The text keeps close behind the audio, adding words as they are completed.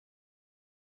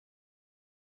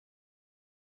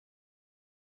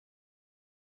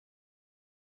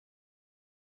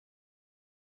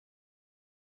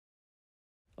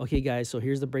Okay, guys, so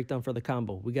here's the breakdown for the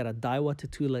combo. We got a Daiwa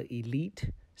Tatula Elite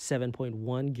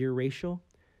 7.1 gear ratio.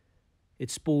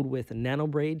 It's spooled with a Nano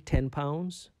Braid, 10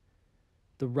 pounds.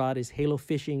 The rod is Halo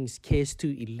Fishing's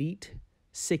KSII Elite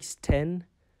 610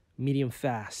 medium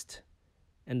fast.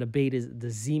 And the bait is the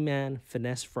Zman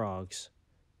Finesse Frogz.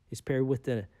 It's paired with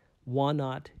the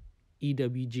 1/0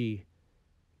 EWG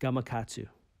Gamakatsu.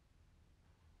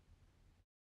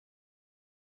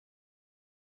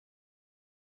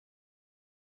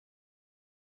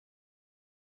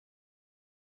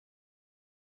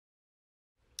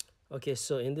 Okay,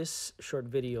 so in this short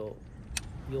video,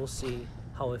 you'll see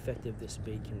how effective this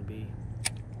bait can be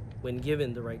when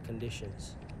given the right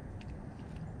conditions.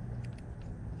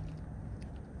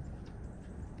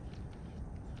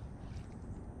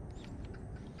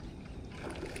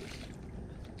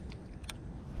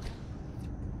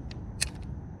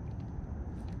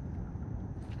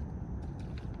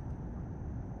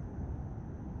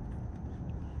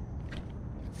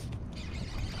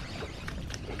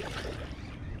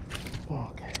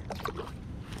 Okay.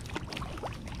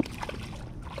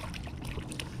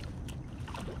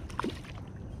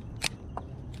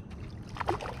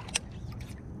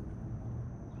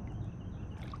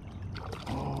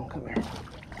 Oh, come here.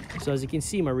 So as you can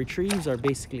see, my retrieves are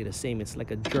basically the same. It's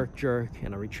like a jerk,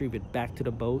 and I retrieve it back to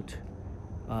the boat.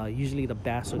 Usually the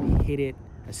bass would hit it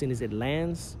as soon as it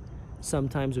lands.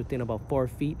 Sometimes within about 4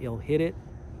 feet, it'll hit it.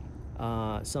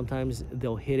 Sometimes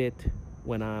they'll hit it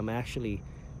when I'm actually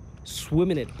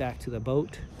swimming it back to the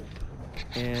boat.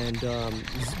 And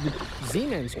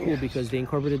Z-Man's cool because they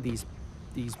incorporated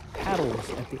these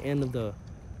paddles at the end of the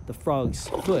frog's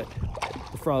foot,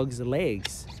 the frog's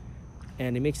legs,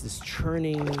 and it makes this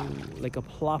churning like a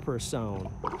plopper sound,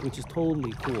 which is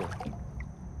totally cool.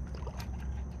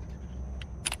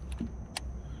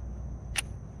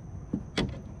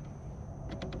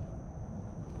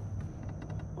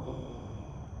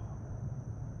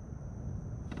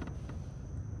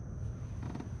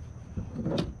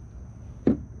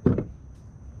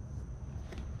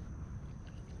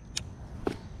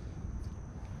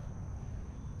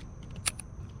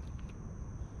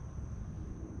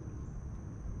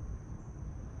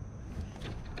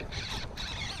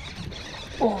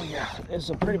 Oh yeah, it's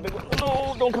a pretty big one.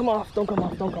 No, don't come off, don't come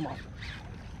off, don't come off.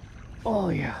 Oh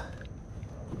yeah.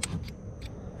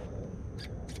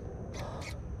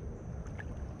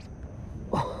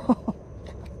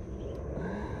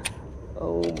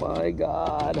 Oh my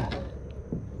God.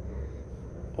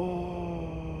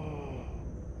 Oh.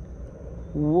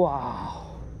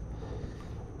 Wow.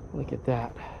 Look at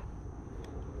that.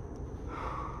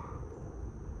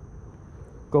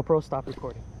 GoPro, stop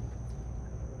recording.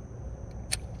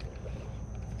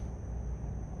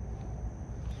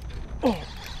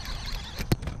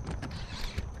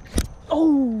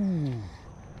 Oh!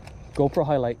 GoPro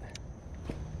highlight.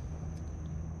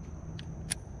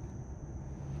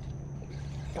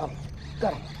 Got him.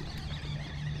 Got him.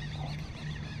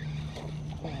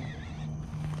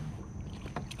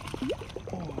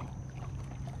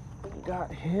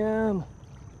 Got him.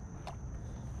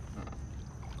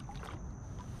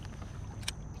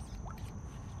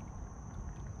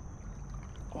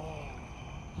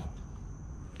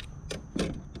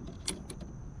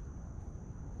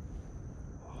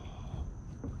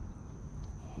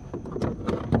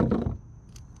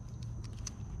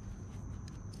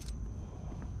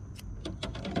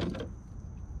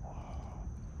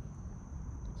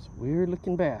 Weird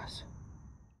looking bass.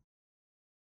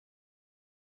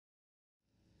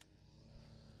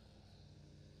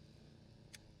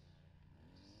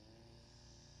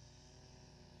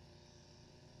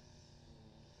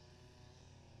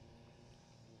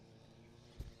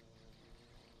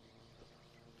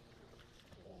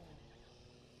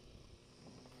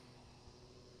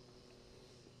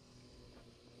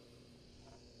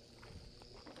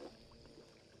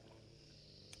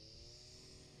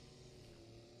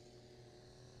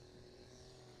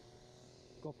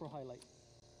 GoPro highlight.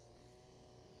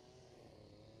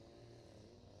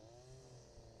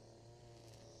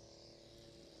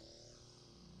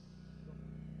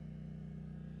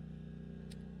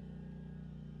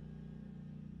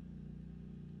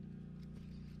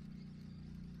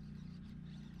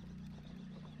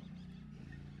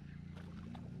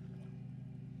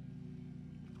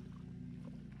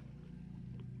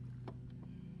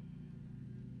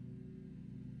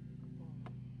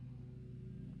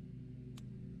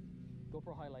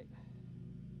 GoPro highlight.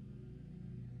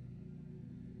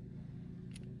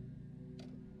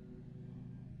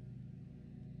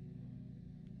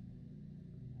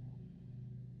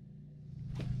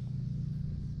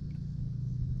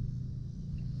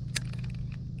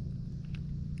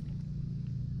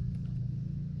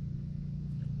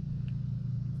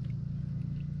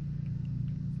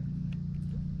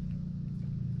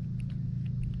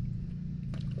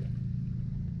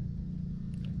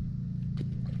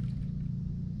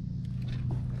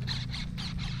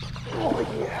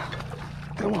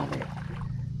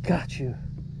 you.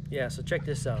 Yeah, so check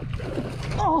this out.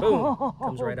 Oh, Boom,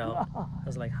 comes right out. I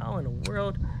was like, how in the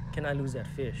world can I lose that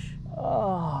fish?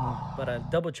 Oh. But I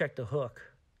double checked the hook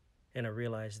and I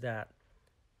realized that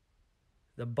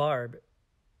the barb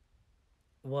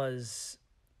was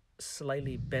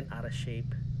slightly bent out of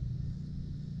shape.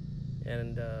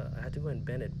 And I had to go and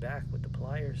bend it back with the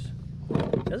pliers.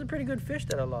 That's a pretty good fish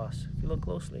that I lost, if you look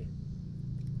closely.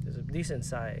 It's a decent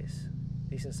size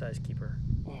keeper.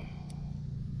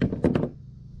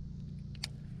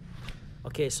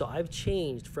 Okay, so I've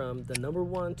changed from the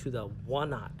 #1 to the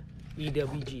 1/0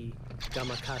 EWG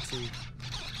Gamakatsu.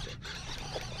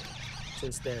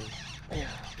 Since then,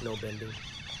 no bending.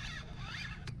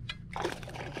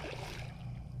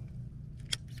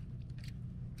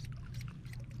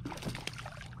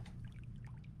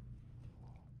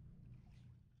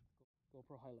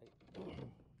 GoPro highlight.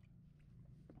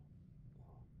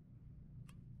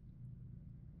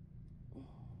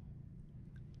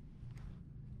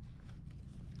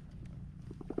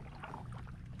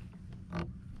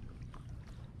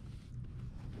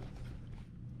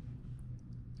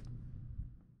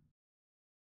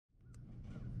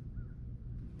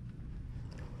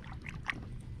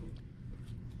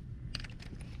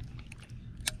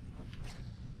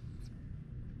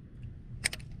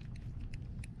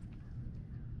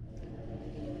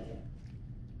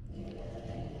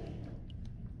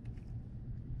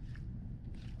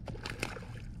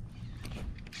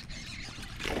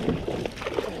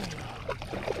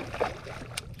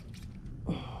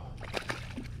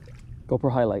 GoPro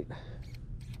highlight.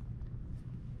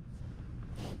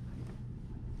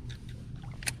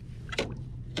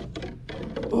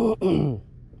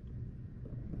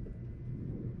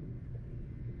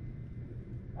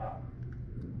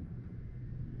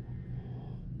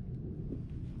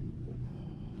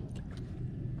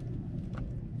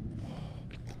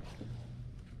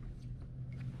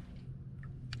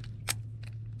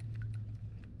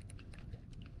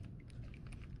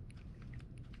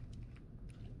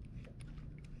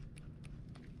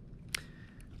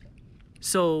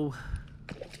 So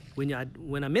when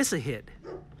I miss a hit,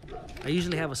 I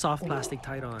usually have a soft plastic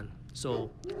tied on.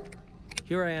 So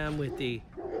here I am with the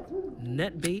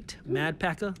Netbait Mad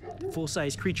Paca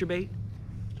full-size creature bait.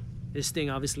 This thing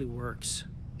obviously works.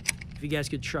 If you guys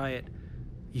could try it,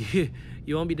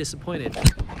 you won't be disappointed.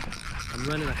 I'm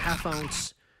running a 1/2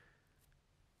 ounce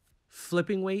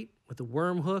flipping weight with a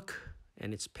worm hook,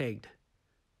 and it's pegged.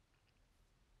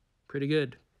 Pretty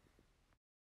good.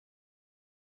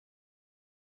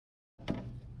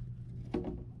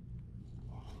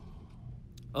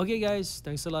 Okay guys,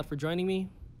 thanks a lot for joining me.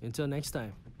 Until next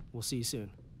time, we'll see you soon.